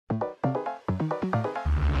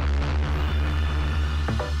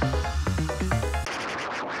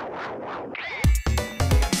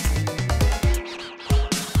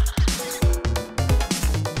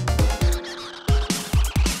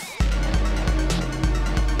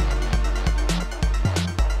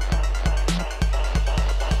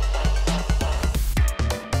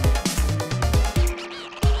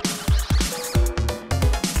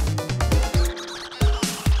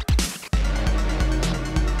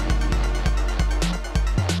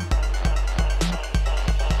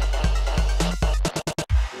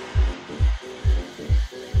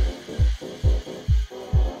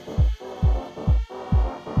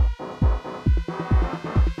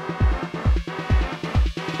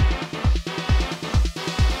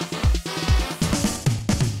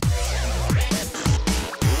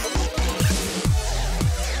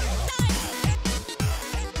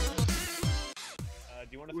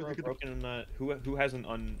who has an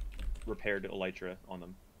unrepaired elytra on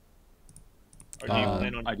them? Or do you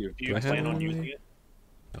plan on? I do. Do you plan on using it?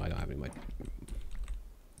 No, I don't have any. No,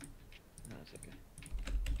 it's okay.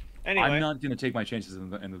 Anyway, I'm not gonna take my chances in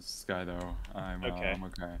the sky though. I'm okay.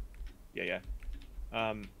 Yeah.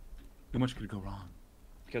 Too much could go wrong.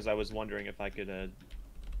 Because I was wondering if I could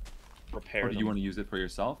repair. Or do you want to use it for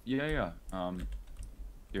yourself? Yeah.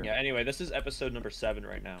 Here. Yeah. Anyway, this is episode number 7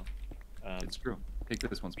 right now. It's true. Take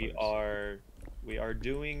this one. We are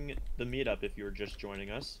doing the meetup. If you're just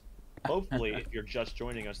joining us, hopefully, if you're just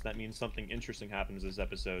joining us, that means something interesting happens this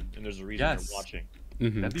episode, and there's a reason you're watching.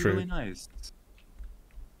 That'd be really nice.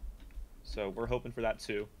 So we're hoping for that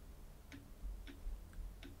too.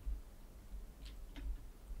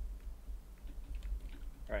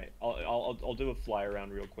 All right, I'll do a fly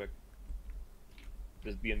around real quick.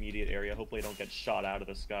 Just the immediate area. Hopefully, I don't get shot out of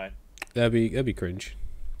the sky. That'd be cringe.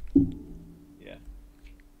 Yeah.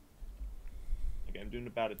 Okay, I'm doing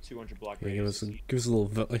about a 200 block Yeah, radius. give us a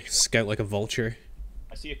little scout like a vulture.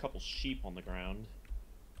 I see a couple sheep on the ground.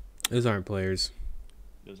 Those aren't players.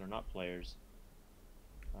 Those are not players.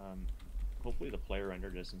 Hopefully the player render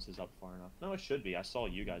distance is up far enough. No, it should be. I saw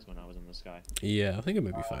you guys when I was in the sky. Yeah, I think it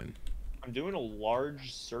might be fine. I'm doing a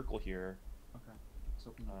large circle here. Okay.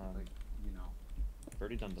 So, I've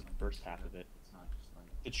already done the first half of it. It's not just like...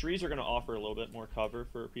 The trees are going to offer a little bit more cover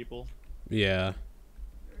for people. Yeah.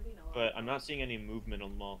 But I'm not seeing any movement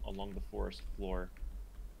along the forest floor.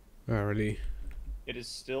 Already. It is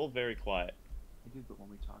still very quiet. I did, but when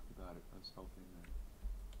we talked about it, I was hoping that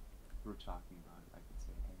we were talking about it, I could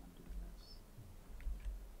say, hey, I'm doing this.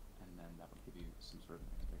 And then that would give you some sort of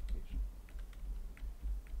expectation.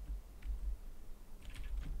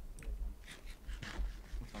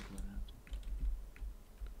 We'll talk about it after.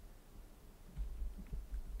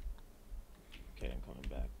 Okay, I'm coming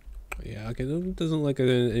back. Yeah, okay, it doesn't look like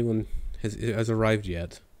anyone has arrived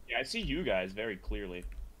yet. Yeah, I see you guys very clearly.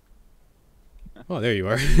 Oh, there you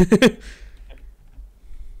are.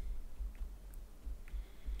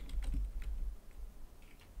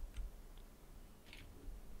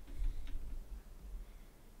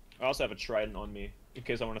 I also have a trident on me in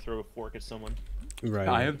case I want to throw a fork at someone. Right.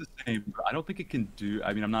 I have the same, but I don't think it can do.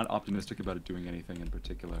 I mean, I'm not optimistic about it doing anything in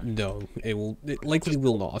particular. No, it will. It likely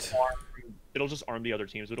will not. It'll just arm the other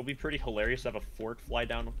teams. It'll be pretty hilarious to have a fork fly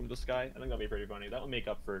down from the sky. I think that'd be pretty funny. That would make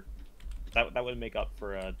up for that would make up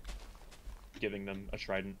for giving them a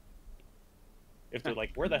trident. If they're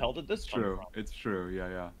like, where the hell did this come from? It's true.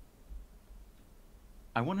 Yeah.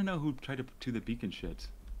 I want to know who tried to do the beacon shit.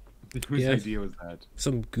 Whose idea was that?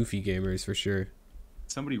 Some goofy gamers for sure.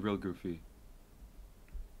 Somebody real goofy.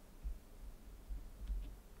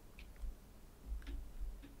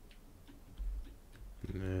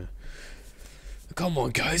 Nah. Come on,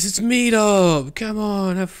 guys, it's Meetup. Come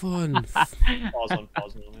on, have fun. Pause on a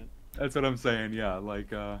moment. That's what I'm saying. Yeah,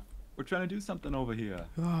 like we're trying to do something over here.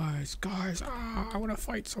 Guys, I want to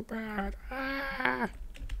fight so bad. I'm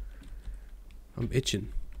itching.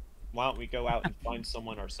 Why don't we go out and find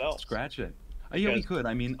someone ourselves? Scratch it. Yeah, we could.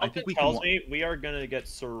 I mean, I think we tells can. me we are gonna get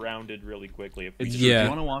surrounded really quickly if we. It's true. Do you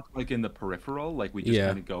want to walk like in the peripheral? Like we just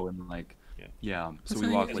kind of go in like. Yeah. So we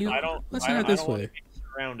walk. Like, let's head out this way.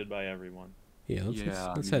 Surrounded by everyone. Yeah,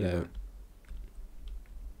 let's head out.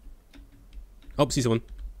 Oh, see someone.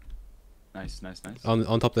 Nice.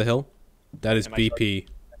 On top of the hill. That is BP.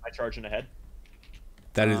 Am I charging ahead?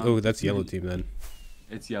 That is. Oh, that's yellow team then.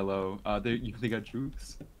 It's yellow. They got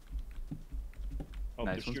troops. Oh,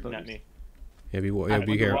 they're shooting at me. Yeah, be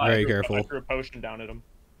very careful. I threw a potion down at him.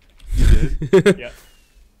 You did? Yeah.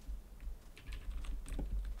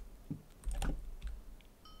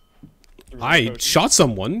 I shot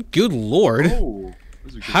someone. Good lord. Oh,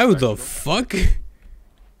 how the fuck?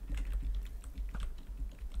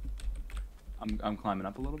 I'm climbing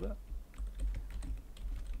up a little bit.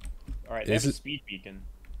 All right, there's a speed beacon.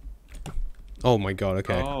 Oh my god.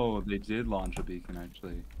 Okay. Oh, they did launch a beacon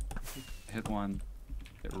actually. Hit one.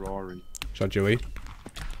 Hit Rory. Shot Joey.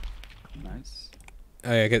 Nice.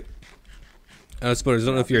 I get. Spoilers, I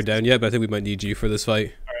don't know if you're down yet, but I think we might need you for this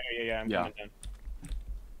fight. Alright, yeah, I'm coming down.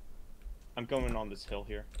 I'm going on this hill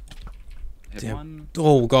here. Hit one.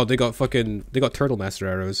 Oh god, they got turtle master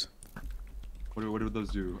arrows. What do those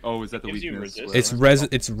do? Oh, is that the weakness?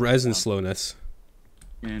 It's resin slowness.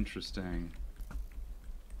 Interesting.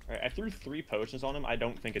 Alright, I threw 3 potions on him. I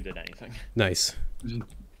don't think it did anything. Nice. You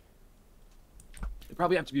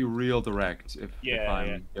probably have to be real direct if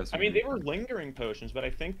I'm guessing. I mean, they were lingering potions, but I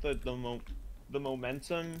think that the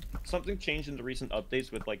momentum, something changed in the recent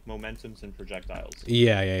updates with like momentums and projectiles.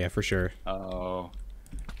 Yeah, for sure. Oh.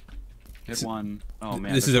 Hit one. Oh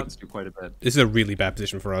man, this is do quite a bit. This is a really bad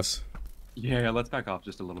position for us. Yeah, let's back off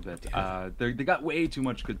just a little bit. They got way too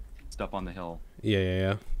much good stuff on the hill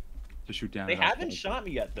Yeah. to shoot down. They haven't shot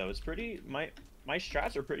me yet though. It's pretty. My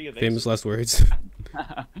strats are pretty evasive. Famous last words.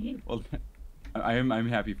 Well, I'm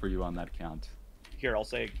happy for you on that count. Here, I'll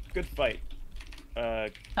say, good fight.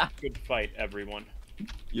 Good fight, everyone.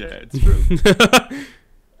 Yeah, it's true.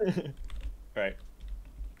 Right.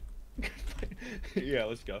 Yeah,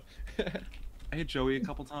 let's go. I hit Joey a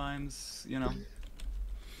couple times, you know.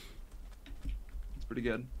 It's pretty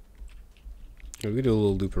good. Yeah, we could do a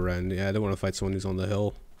little loop around. Yeah, I don't want to fight someone who's on the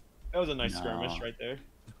hill. That was a nice skirmish right there.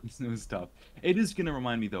 It was tough. It is going to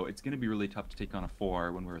remind me, though, it's going to be really tough to take on a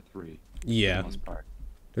 4 when we're a 3. Yeah. For the most part.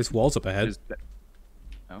 There's walls up ahead.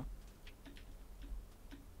 Oh?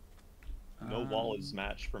 No wall is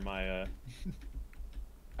matched for my,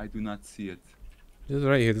 I do not see it. It's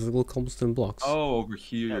right here. There's little cobblestone blocks. Oh, over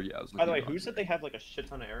here. Yeah. Yeah. I was By the way, looking who at said they have like a shit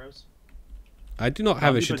ton of arrows? I do not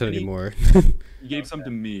have a shit ton but anymore. You gave some to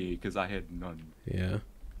me because I had none. Yeah.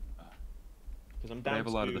 Because I'm But down I have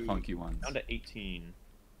a lot of the funky ones. Down to 18.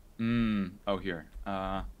 Oh, here.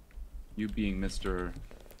 You being Mr.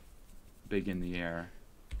 Big in the air.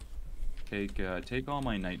 Take all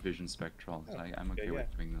my night vision spectrals. Oh, I'm okay with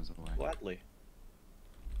giving those away. Gladly.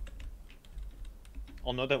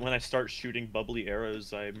 I'll know that when I start shooting bubbly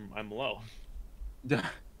arrows, I'm low. Good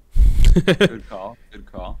call.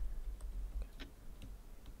 Good call.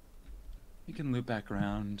 You can loop back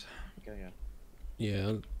around. Okay, yeah.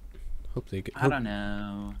 Yeah. Hope they get. I don't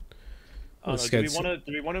know. Oh, no, do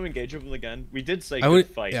we want to engage with them again? We did say good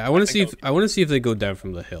fight. Yeah, I want to see if they go down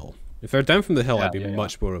from the hill. If they're down from the hill, I'd be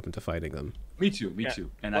much more open to fighting them. Me too. Me too.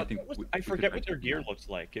 And I think I forget what their gear looks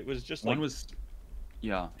like. It was just like one was,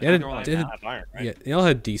 yeah. They had, iron, right? Yeah, they all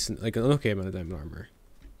had decent, like an okay amount of diamond armor.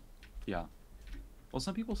 Yeah. Well,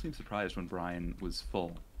 some people seem surprised when Brian was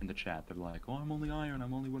full in the chat. They're like, "Oh, I'm only iron.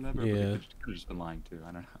 I'm only whatever." Yeah. But they could have just been lying too.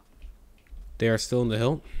 I don't know. They are still in the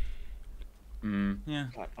hill. Yeah.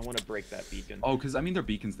 God, I want to break that beacon. Oh, because I mean, their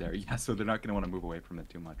beacon's there. Yeah, so they're not gonna want to move away from it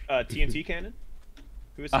too much. TNT cannon.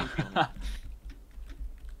 Who is TNT cannon?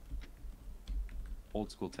 Old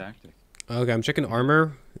school tactic. Okay, I'm checking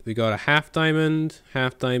armor. We got a half diamond,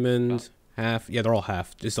 half. Yeah, they're all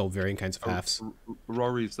half. Just all varying kinds of halves.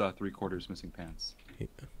 Rory's 3/4 missing pants. Yeah.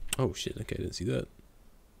 Oh shit! Okay, I didn't see that.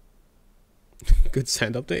 Good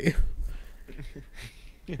sand update.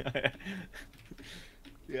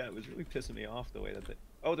 Yeah, it was really pissing me off the way that they...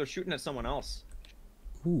 Oh, they're shooting at someone else.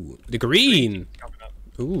 Ooh, the green.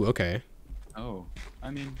 Ooh, okay. Oh,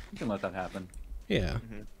 I mean, you can let that happen. Yeah.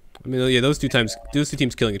 I mean, yeah, those two teams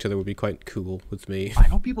killing each other would be quite cool with me. I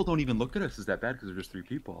hope people don't even look at us as that bad because they're just 3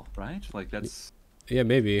 people, right? Like that's. Yeah,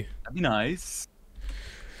 maybe. That'd be nice.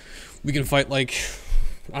 We can fight like,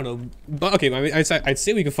 I don't know. But okay, I mean, I'd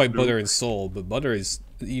say we can fight Butter and Soul, but Butter's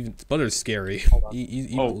scary.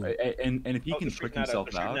 And if he can trick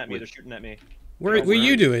himself out. They're shooting at me. Where are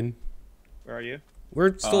you doing? Where are you?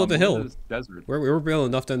 We're still at the hill. Desert. We're barely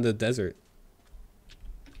enough down the desert.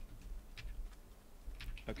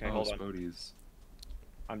 Okay, hold on. Spodies.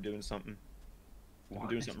 I'm doing something. I'm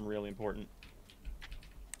doing something really important.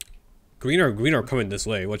 Green are coming this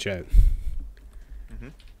way. Watch out.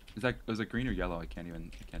 Is that green or yellow? I can't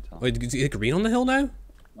tell. Wait, is it green on the hill now?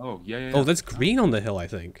 Oh yeah. Oh, that's green on the hill, I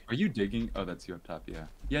think. Are you digging? Oh, that's you up top. Yeah.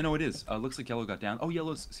 Yeah, no, it is. Looks like yellow got down. Oh,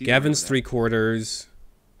 yellow's. Gavin's 3/4.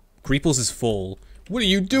 Greeples is full. What are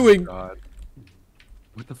you doing? Oh, God.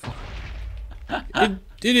 What the fuck? It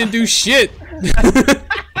didn't do shit.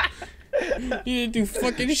 He didn't do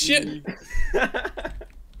fucking shit.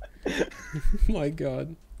 My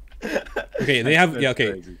God. Okay, they have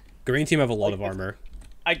okay. Crazy. Green team have a lot of armor.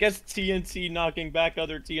 I guess TNT knocking back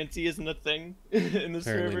other TNT isn't a thing in the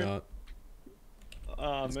server. Apparently not.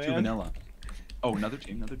 Oh It's man. too vanilla. Oh, another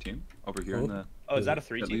team over here in the. Oh, is that a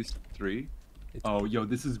 3 At team? least 3. Oh, yo,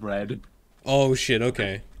 this is red. Oh shit.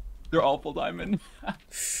 Okay. They're all full diamond.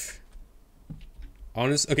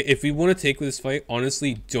 Okay, if we want to take this fight,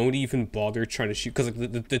 honestly, don't even bother trying to shoot, because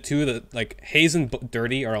like the two that like Hayes and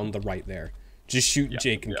Dirty are on the right there. Just shoot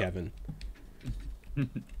Jake and Kevin.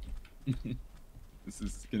 This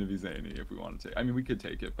is gonna be zany if we want to take. I mean, we could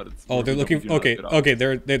take it, but it's. Oh, they're looking. Okay,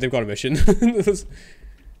 they've got a mission.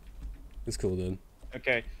 It's cool, dude.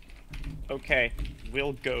 Okay,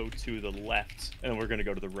 we'll go to the left, and we're gonna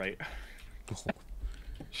go to the right.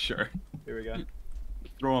 Sure. Here we go.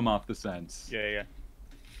 Throw him off the scent. Yeah.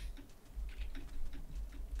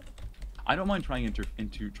 I don't mind trying to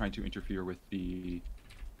interfere with the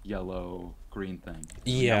yellow green thing.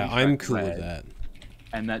 Yeah, I'm cool with that.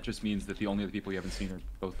 And that just means that the only other people you haven't seen are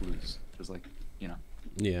both blues. Because, like, you know.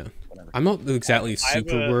 Yeah. Whatever. I'm not exactly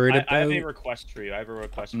super worried about. I have a request for you. I have a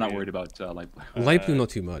request. I'm not for you. worried about light blue. Light blue, not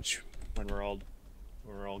too much. When we're all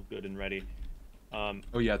good and ready. Oh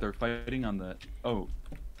yeah, they're fighting on the. Oh,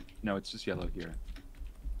 no, it's just yellow here.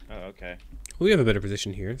 Oh, okay. We have a better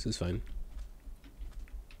position here. This is fine.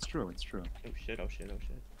 It's true. It's true. Oh shit! Oh shit! Oh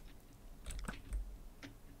shit!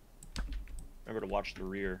 Remember to watch the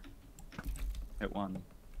rear. Hit one.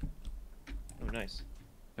 Oh, nice.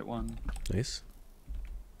 Hit one. Nice.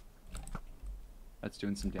 That's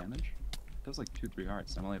doing some damage. It does like 2-3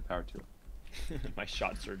 hearts. I'm only at power 2. My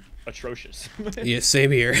shots are atrocious. Yeah,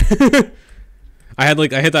 same here. I had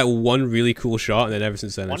that one really cool shot, and then ever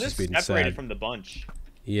since then One it's just is been separated sad. from the bunch.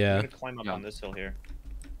 Yeah. I'm gonna climb up on this hill here.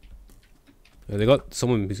 They got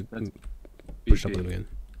someone who's That's pushed up BP. with him again.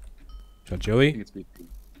 Shot I Joey. think it's BP.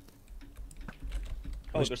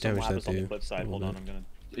 Oh, much there's some damage that lavas on the do? cliffside. Hold on, I'm gonna.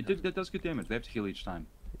 That does good damage. They have to heal each time,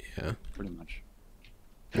 Yeah. pretty much.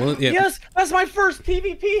 Well, yeah. Yes, that's my first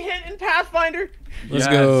PvP hit in Pathfinder. Let's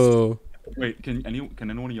Yes. go. Wait, can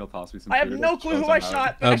anyone yell toss me some I have food? no That clue who shows I I'm out.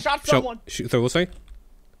 shot. But I shot someone. Throw what's say?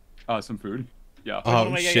 Some food. Yeah. Oh, Oh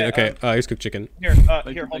yeah, shit. yeah, Okay. Here's cooked chicken. Here, Thank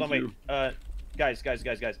here, you, hold on, thank wait. you. Guys.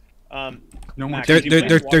 No more. Max, They're Could you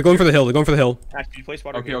please they're going for the hill. They're going for the hill. Max, can you place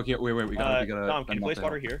water? Okay. here? Okay. Wait. We gotta. Tom, can you place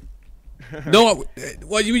water here? No.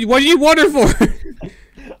 What do you need water for?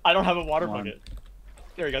 I don't have a water Come on. bucket.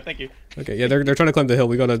 There we go. Thank you. Okay. Yeah. They're trying to climb the hill.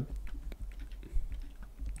 We gotta.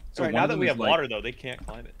 So Alright, one now of that them we is, have like- water though, they can't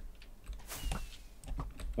climb it.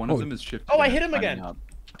 One Oh. of them is shifted. Oh, I and hit him climbing again. up.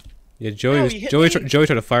 Yeah. Joey. No, was, he hit Joey. me. Joey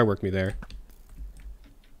tried to firework me there.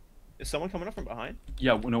 Is someone coming up from behind?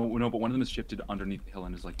 Yeah. No. But one of them is shifted underneath the hill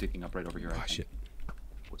and is like digging up right over here. I Oh think. shit.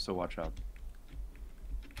 So watch out.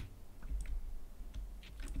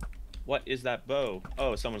 What is that bow?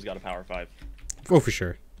 Oh, someone's got a power 5. Oh, for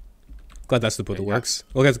sure. Glad that's the book that Yeah. works.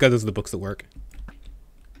 Well, glad those are the books that work.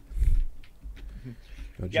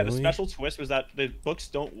 Oh, Yeah, the Joey? special twist was that the books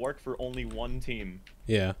don't work for only one team.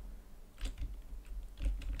 Yeah.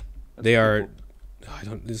 That's They are. cool. I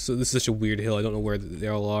don't. This is such a weird hill. I don't know where they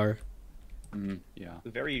all are. Yeah. A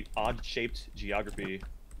very odd-shaped geography.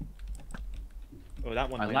 Oh, that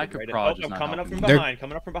one. My landed lack of right in- prod Oh, is I'm not coming up helping from me. behind.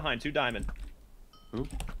 Coming up from behind. 2 diamond. Who?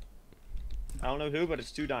 I don't know who, but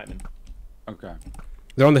it's 2 diamond. Okay.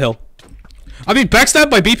 They're on the hill. I mean,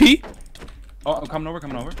 backstabbed by BP. Oh, I'm coming over.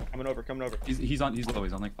 Coming over. He's low.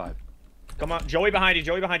 He's on like 5. Come on, Joey behind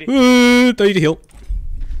you. I need to heal.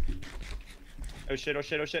 Oh shit.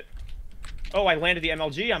 Oh, I landed the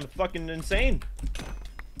MLG. I'm fucking insane.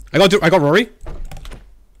 I got Rory.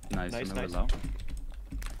 Nice. Nice, I'm really nice. low.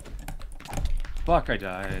 Fuck! I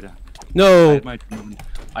died. I No. had my.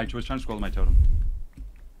 I was trying to scroll to my totem.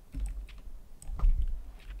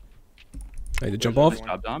 I need to jump Where's off. Nice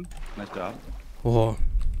job, Dom. Nice job. Oh,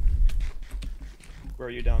 Where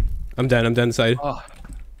are you, Dom? I'm down. I'm down inside. Oh,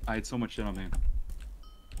 I had so much shit on me.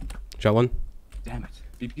 Shot one. Damn it.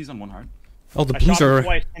 BP's on 1 heart. Oh, the I shot blues him are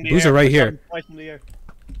twice in the blues air. are right I shot here. him twice in the air.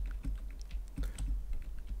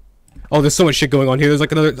 Oh, there's so much shit going on here. There's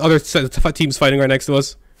like another other set of teams fighting right next to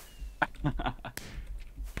us.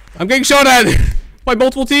 I'm getting shot at by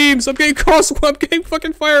multiple teams. I'm getting I'm getting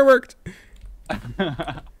fucking fireworked.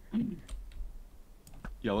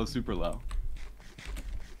 Yellow's super low.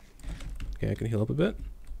 Okay, I can heal up a bit.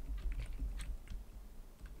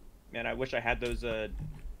 Man, I wish I had those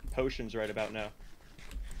potions right about now.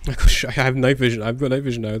 I have night vision. I've got night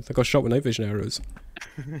vision now. I got shot with night vision arrows.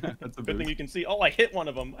 That's a Good thing boost. you can see. Oh, I hit one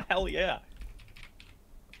of them. Hell yeah.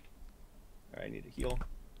 Alright, I need to heal.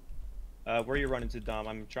 Where are you running to, Dom?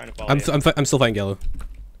 I'm trying to follow you. I'm still fighting yellow.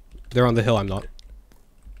 They're on the hill. I'm not.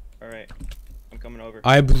 Alright. I'm coming over.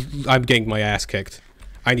 I'm getting my ass kicked.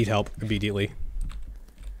 I need help immediately.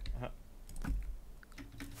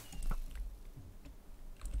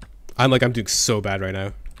 I'm doing so bad right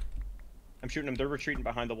now. I'm shooting them. They're retreating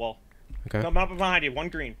behind the wall. Okay. Coming up from behind you. 1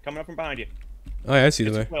 green. Coming up from behind you. Oh yeah, I see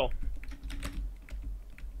them It's there. Will.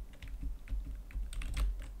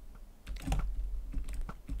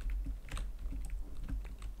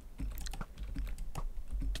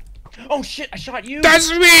 Oh shit! I shot you.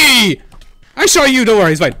 That's me! I shot you. Don't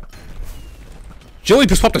worry, it's fine. Joey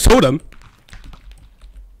just popped a totem.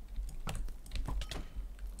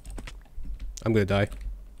 I'm gonna die.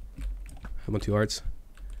 I'm on 2 hearts.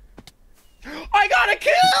 I got a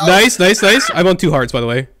kill. Nice. I'm on 2 hearts, by the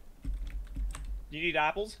way. You need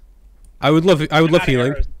apples? I would love I'm out of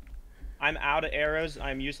healing. arrows. I'm out of arrows.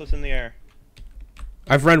 I'm useless in the air.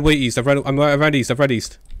 I've ran way east. I've ran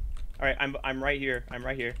east. All right, I'm right here.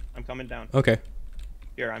 I'm coming down. Okay.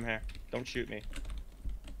 Here, I'm here. Don't shoot me.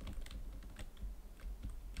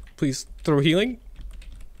 Please throw healing.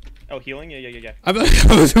 Oh, healing? Yeah. I'm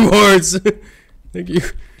too hard. Thank you.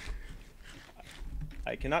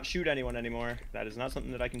 I cannot shoot anyone anymore. That is not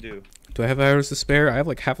something that I can do. Do I have arrows to spare? I have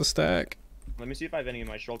like half a stack. Let me see if I have any in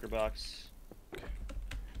my shulker box.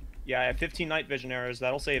 Yeah, I have 15 night vision arrows.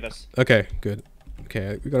 That'll save us. Okay, good.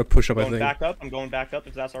 Okay, we gotta push up, I think. I'm going back up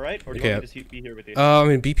if that's alright. Or do you want me to be here with you? I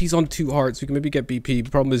mean, BP's on 2 hearts. We can maybe get BP. The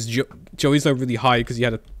problem is Joey's not really high because he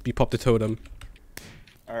had to be popped the totem.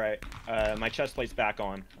 Alright, my chest plate's back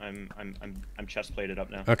on. I'm chest plated up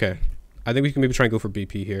now. Okay. I think we can maybe try and go for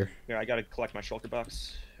BP here. Here, I gotta collect my shulker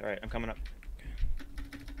box. Alright, I'm coming up.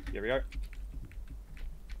 Here we are.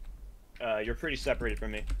 You're pretty separated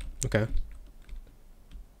from me. Okay.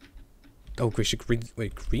 Oh,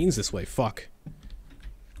 wait, green's this way. Fuck.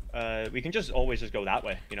 We can just always just go that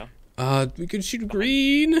way, you know? We could shoot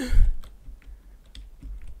green. I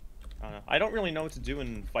don't know. I don't really know what to do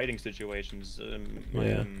in fighting situations.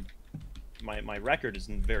 My record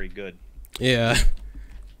isn't very good. Yeah.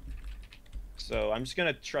 So I'm just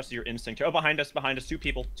gonna trust your instinct. Oh, behind us, 2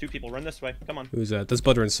 people. 2 people, run this way. Come on. Who's that? That's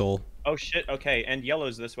Butter and Soul. Oh shit. Okay, and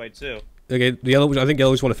yellow's this way too. Okay, I think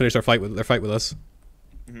yellows want to finish their fight with us.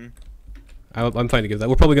 Mhm. I'm fine to give that.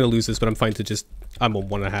 We're probably gonna lose this, but I'm fine to just. I'm on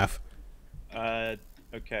 1.5.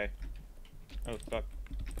 Okay. Oh fuck.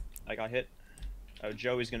 I got hit. Oh,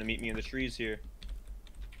 Joey's gonna meet me in the trees here.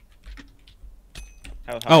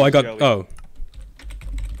 Oh, I got. Joey? Oh.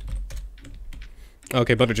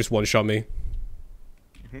 Okay, Butter just one-shot me.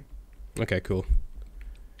 Okay, cool.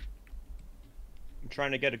 I'm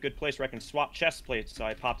trying to get a good place where I can swap chest plates, so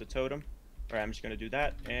I popped a totem. Alright, I'm just gonna do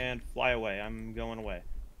that and fly away. I'm going away.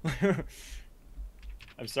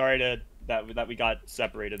 I'm sorry that we got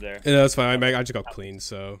separated there. Yeah, that's fine. I just got clean,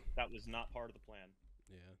 so. That was not part of the plan.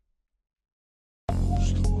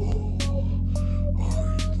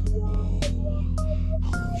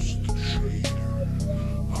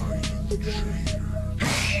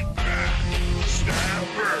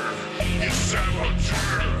 Snapper, you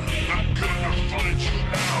saboteur. I'm gonna find you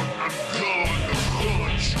out. I'm gonna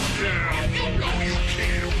hunt you down. You know you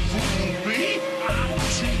can't fool me. I'm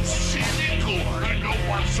too cynical. I know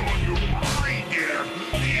what's on your mind,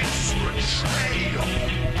 yeah. It's betrayal.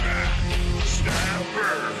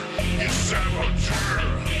 Snapper, you saboteur.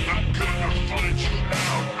 I'm gonna find you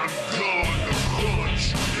out. I'm gonna hunt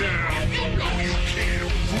you down. You know you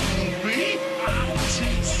can't fool me. I'm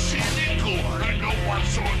too cynical. I know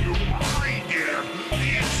what's on your mind,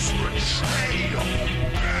 yeah. It's betrayal. Snapper,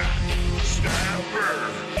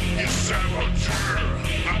 you saboteur.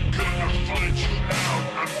 I'm gonna find you out.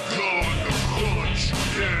 I'm gonna hunt you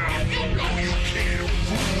down. You know you can't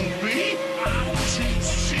fool me. I'm too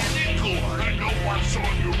cynical. I know what's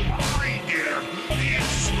on your mind, yeah.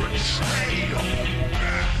 It's betrayal.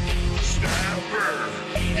 Snapper,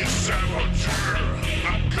 you saboteur.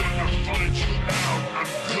 I'm gonna find you out. I'm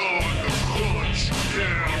gonna hunt you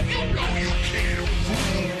down. You know you can't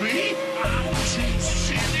fool me. I'm too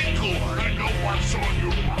cynical. I know what's on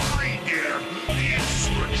your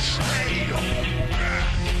mind, yeah.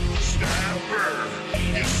 It's betrayal.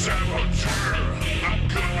 Snapper,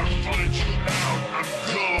 you saboteur.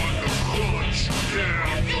 I'm gonna find you out. I'm gonna hunt you down.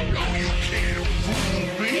 You know you can't fool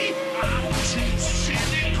me. I'm too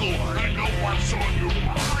cynical. I know what's on your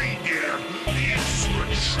mind, yeah. It's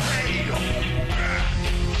betrayal.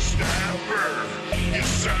 Snapper, you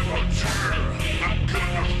saboteur. I'm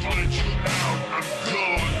gonna find you out. I'm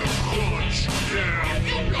gonna hunt you down. You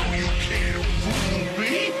know you can't fool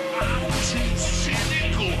me. I'm too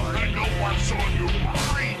cynical. I know what's on your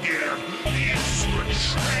mind, yeah. It's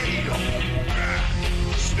betrayal.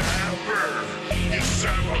 Snapper, you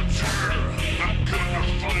saboteur. I'm gonna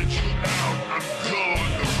find you out. I'm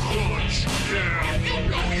gonna hunt you down. You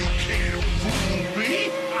know you can't fool me.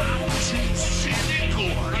 I'm too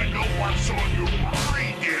cynical. I know what's on your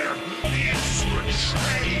mind, yeah. It's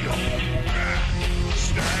betrayal.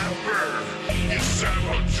 Snapper, you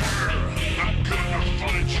saboteur. I'm gonna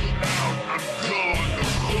find you out. I'm gonna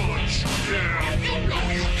hunt you down. You know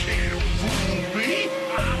you can't fool me.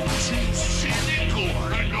 I'm too cynical.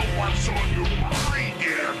 I know what's on your mind,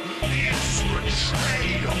 yeah. It's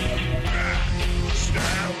betrayal.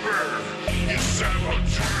 Snapper, you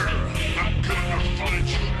saboteur. I'm gonna find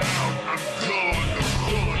you out. I'm gonna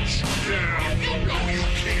hunt you down. You know you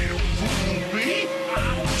can't fool me.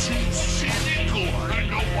 I'm too cynical. I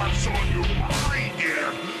know what's on your mind,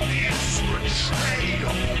 yeah. It's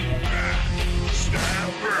betrayal.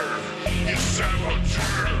 Snapper, you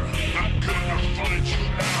saboteur. I'm gonna find you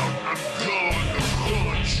out. I'm gonna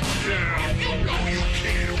hunt you down. You know you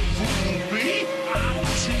can't fool me. I'm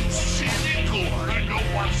too cynical. I know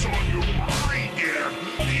what's on your mind, yeah.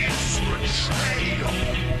 It's betrayal.